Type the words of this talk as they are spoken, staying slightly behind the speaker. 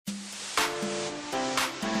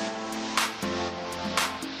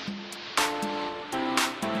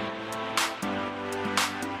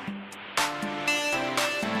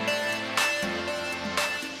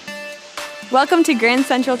Welcome to Grand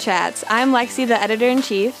Central Chats. I'm Lexi, the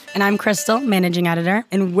editor-in-chief. And I'm Crystal, managing editor.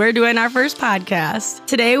 And we're doing our first podcast.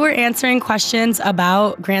 Today, we're answering questions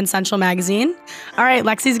about Grand Central Magazine. All right,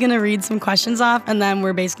 Lexi's going to read some questions off, and then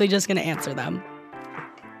we're basically just going to answer them.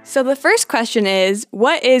 So the first question is,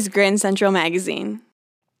 what is Grand Central Magazine?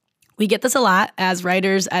 We get this a lot as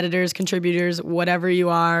writers, editors, contributors, whatever you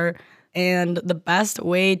are. And the best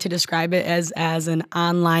way to describe it is as an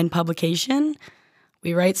online publication.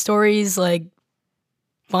 We write stories like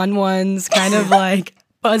fun ones, kind of like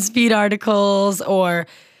BuzzFeed articles or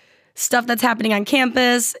stuff that's happening on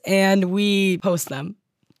campus, and we post them.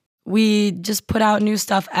 We just put out new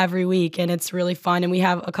stuff every week, and it's really fun. And we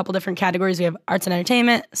have a couple different categories. We have arts and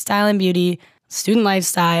entertainment, style and beauty, student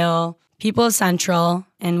lifestyle, people of Central,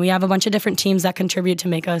 and we have a bunch of different teams that contribute to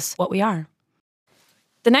make us what we are.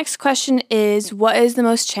 The next question is, what is the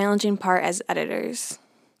most challenging part as editors?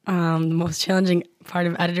 The most challenging part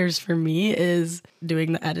of editors for me is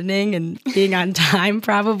doing the editing and being on time,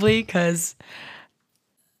 probably, because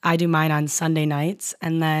I do mine on Sunday nights,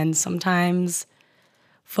 and then sometimes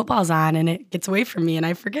football's on and it gets away from me and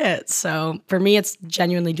I forget. So for me, it's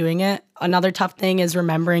genuinely doing it. Another tough thing is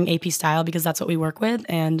remembering AP Style because that's what we work with,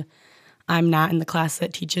 and I'm not in the class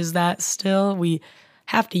that teaches that still. We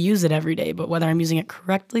have to use it every day, but whether I'm using it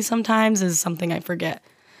correctly sometimes is something I forget.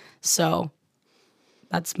 So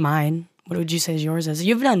that's mine. What would you say is yours is?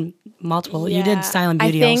 You've done multiple. Yeah, you did style and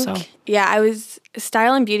beauty also. Yeah, I was a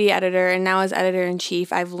style and beauty editor, and now as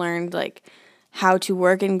editor-in-chief, I've learned like how to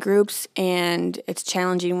work in groups, and it's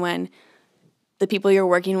challenging when the people you're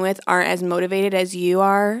working with aren't as motivated as you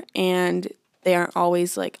are, and they aren't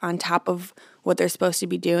always like on top of what they're supposed to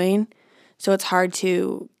be doing. So it's hard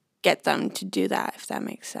to get them to do that, if that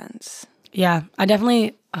makes sense. Yeah, I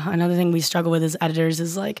definitely, another thing we struggle with as editors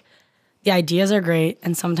is like, the ideas are great,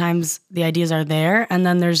 and sometimes the ideas are there, and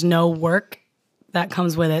then there's no work that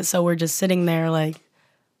comes with it. So we're just sitting there like, it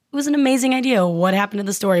was an amazing idea. What happened to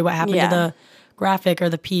the story? What happened to the graphic or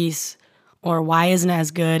the piece? Or why isn't it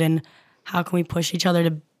as good? And how can we push each other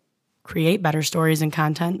to create better stories and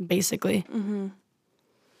content, basically? Mm-hmm.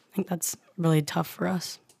 I think that's really tough for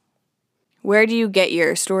us. Where do you get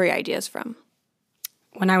your story ideas from?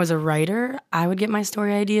 When I was a writer, I would get my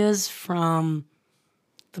story ideas from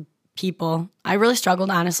people. I really struggled,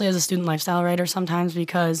 honestly, as a student lifestyle writer sometimes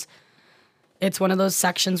because it's one of those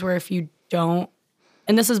sections where if you don't,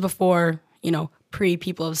 and this is before,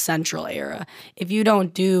 pre-People of Central era, if you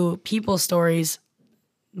don't do people stories,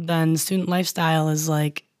 then student lifestyle is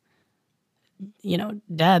like,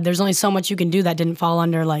 dead. There's only so much you can do that didn't fall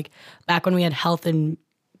under like back when we had health and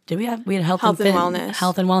we had health and wellness.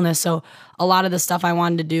 Health and wellness. So a lot of the stuff I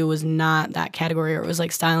wanted to do was not that category, or it was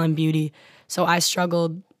like style and beauty. So I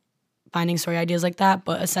struggled finding story ideas like that,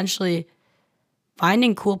 but essentially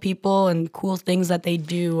finding cool people and cool things that they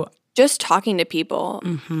do. Just talking to people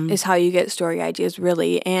is how you get story ideas,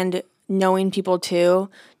 really, and knowing people too.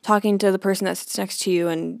 Talking to the person that sits next to you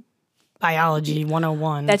and biology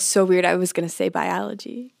 101. That's so weird. I was going to say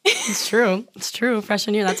biology. It's true. It's true.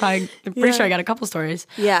 Freshman year, that's how I'm pretty sure I got a couple stories.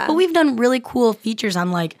 Yeah. But we've done really cool features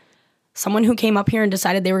on like someone who came up here and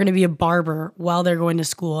decided they were going to be a barber while they're going to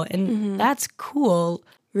school, and that's cool.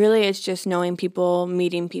 Really, it's just knowing people,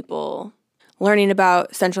 meeting people, learning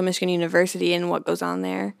about Central Michigan University and what goes on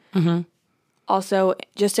there. Mm-hmm. Also,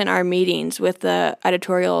 just in our meetings with the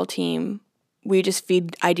editorial team, we just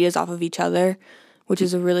feed ideas off of each other, which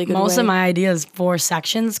is a really good way. Most of my ideas for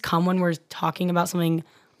sections come when we're talking about something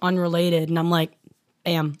unrelated, and I'm like,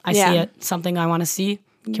 bam, I see it. Something I want to see.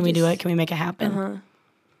 Can we do it? Can we make it happen?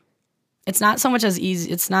 It's not so much as easy.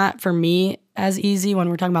 It's not, for me, as easy when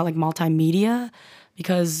we're talking about like multimedia,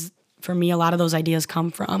 because for me, a lot of those ideas come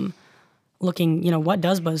from looking, what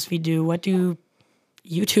does BuzzFeed do? What do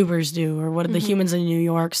YouTubers do? Or what do the humans in New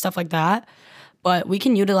York? Stuff like that. But we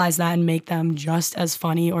can utilize that and make them just as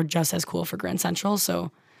funny or just as cool for Grand Central.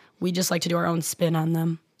 So we just like to do our own spin on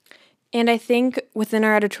them. And I think within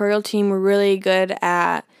our editorial team, we're really good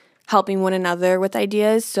at helping one another with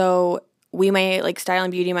ideas. So we might, like Style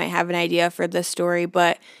and Beauty might have an idea for this story,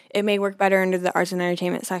 but it may work better under the arts and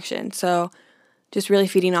entertainment section. So just really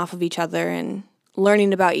feeding off of each other and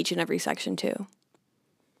learning about each and every section too.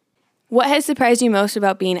 What has surprised you most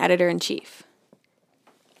about being editor-in-chief?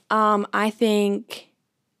 I think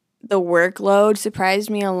the workload surprised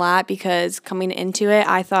me a lot because coming into it,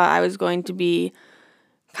 I thought I was going to be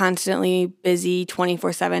constantly busy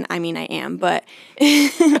 24/7. I mean, I am, but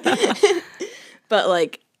but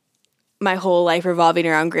like my whole life revolving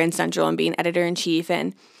around Grand Central and being editor-in-chief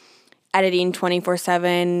and editing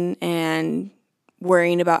 24/7 and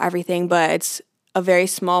worrying about everything, but it's a very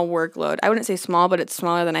small workload. I wouldn't say small, but it's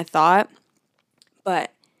smaller than I thought.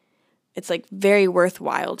 but it's like very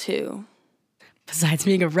worthwhile too. Besides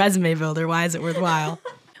being a resume builder, why is it worthwhile?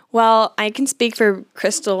 Well, I can speak for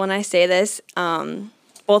Crystal when I say this.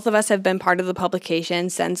 Both of us have been part of the publication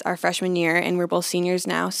since our freshman year, and we're both seniors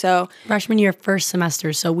now. So Freshman year, first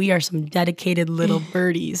semester, so we are some dedicated little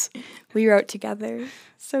birdies. we wrote together.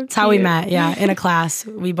 So That's how we met, yeah, in a class.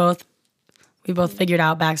 We both figured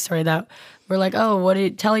out backstory that we're like, oh, what do you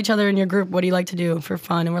tell each other in your group? What do you like to do for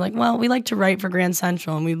fun? And we're like, well, we like to write for Grand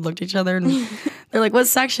Central. And we looked at each other and they're like, what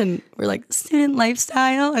section? We're like, student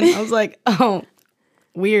lifestyle. And I was like, oh,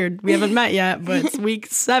 weird. We haven't met yet, but it's week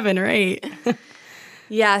 7 or 8.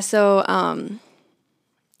 Yeah, so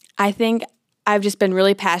I think I've just been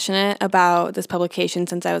really passionate about this publication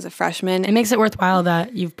since I was a freshman. It makes it worthwhile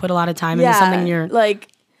that you've put a lot of time into something you're like,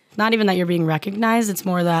 not even that you're being recognized. It's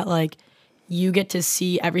more that you get to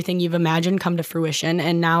see everything you've imagined come to fruition.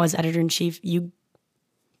 And now as editor-in-chief,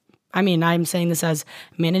 I'm saying this as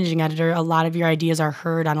managing editor, a lot of your ideas are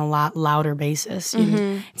heard on a lot louder basis.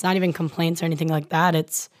 It's not even complaints or anything like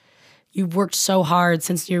that. You've worked so hard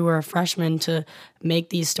since you were a freshman to make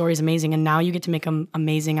these stories amazing, and now you get to make them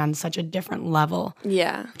amazing on such a different level.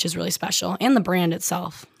 Yeah. Which is really special. And the brand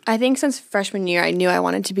itself. I think since freshman year, I knew I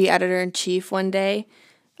wanted to be editor-in-chief one day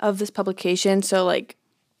of this publication. So,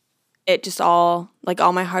 it just all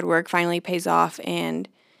my hard work finally pays off, and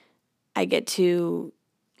I get to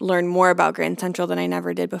learn more about Grand Central than I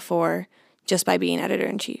never did before just by being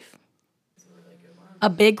editor-in-chief. A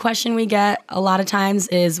big question we get a lot of times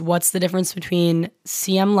is, what's the difference between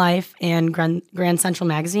CM Life and Grand Central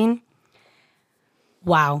Magazine?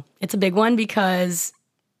 Wow. It's a big one because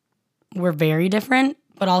we're very different,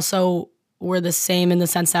 but also we're the same in the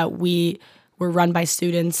sense that we're run by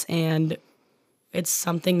students, and it's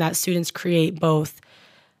something that students create both.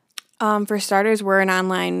 For starters, we're an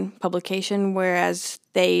online publication, whereas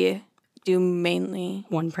they do mainly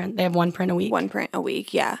one print. They have one print a week. One print a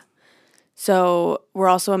week, yeah. So we're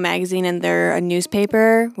also a magazine, and they're a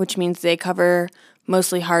newspaper, which means they cover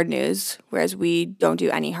mostly hard news, whereas we don't do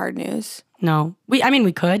any hard news. No. We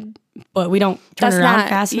could, but we don't turn around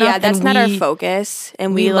fast enough. Yeah, that's not our focus.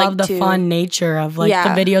 And we love the fun nature of the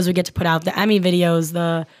videos we get to put out, the Emmy videos,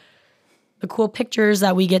 the cool pictures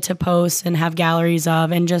that we get to post and have galleries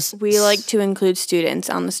of, and just... We like to include students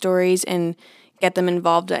on the stories and get them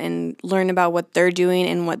involved and learn about what they're doing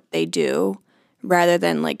and what they do, rather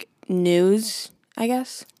than news, I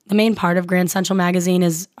guess. The main part of Grand Central Magazine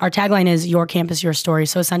is, our tagline is your campus, your story.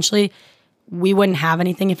 So essentially, we wouldn't have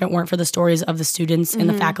anything if it weren't for the stories of the students and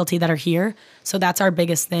the faculty that are here. So that's our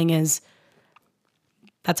biggest thing is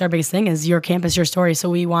your campus, your story. So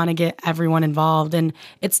we want to get everyone involved. And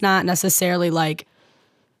it's not necessarily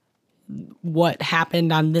what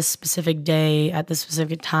happened on this specific day at this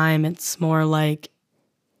specific time. It's more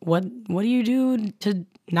what do you do to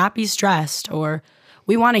not be stressed? Or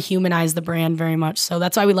we want to humanize the brand very much. So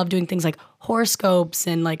that's why we love doing things like horoscopes,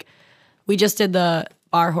 and we just did the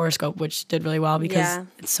bar horoscope, which did really well because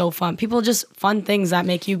it's so fun. People just fun things that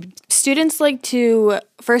make you... Students like to,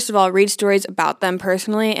 first of all, read stories about them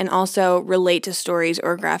personally, and also relate to stories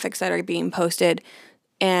or graphics that are being posted.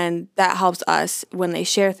 And that helps us when they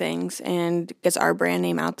share things and gets our brand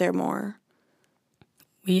name out there more.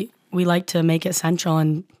 We like to make it Central,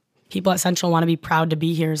 and people at Central want to be proud to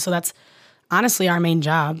be here. So that's honestly our main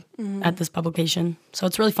job at this publication. So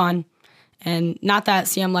it's really fun. And not that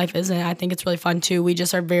CM Life isn't. I think it's really fun too. We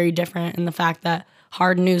just are very different in the fact that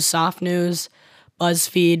hard news, soft news,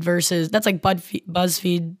 BuzzFeed versus... That's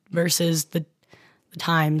BuzzFeed versus the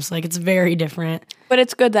Times. It's very different. But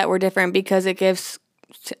it's good that we're different because it gives...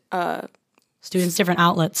 students different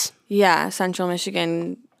outlets. Yeah, Central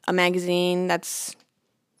Michigan, a magazine that's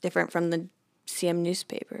different from the CM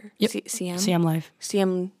newspaper. Yep. CM Life.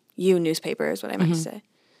 CMU newspaper is what I meant to say.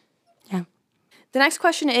 Yeah. The next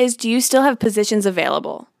question is, do you still have positions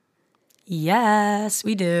available? Yes,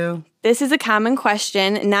 we do. This is a common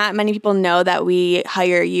question. Not many people know that we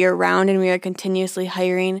hire year-round, and we are continuously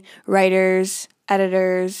hiring writers,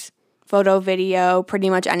 editors, photo, video, pretty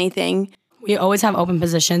much anything. We always have open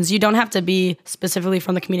positions. You don't have to be specifically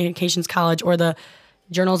from the communications college or the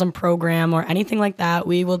journalism program or anything like that.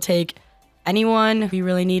 We will take anyone. We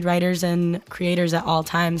really need writers and creators at all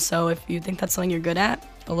times. So if you think that's something you're good at,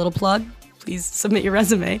 a little plug, please submit your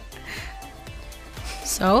resume.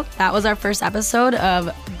 So that was our first episode of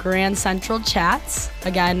Grand Central Chats.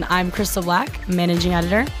 Again, I'm Crystal Black, managing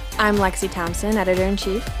editor. I'm Lexi Thompson,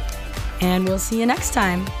 editor-in-chief. And we'll see you next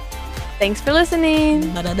time. Thanks for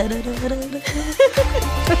listening.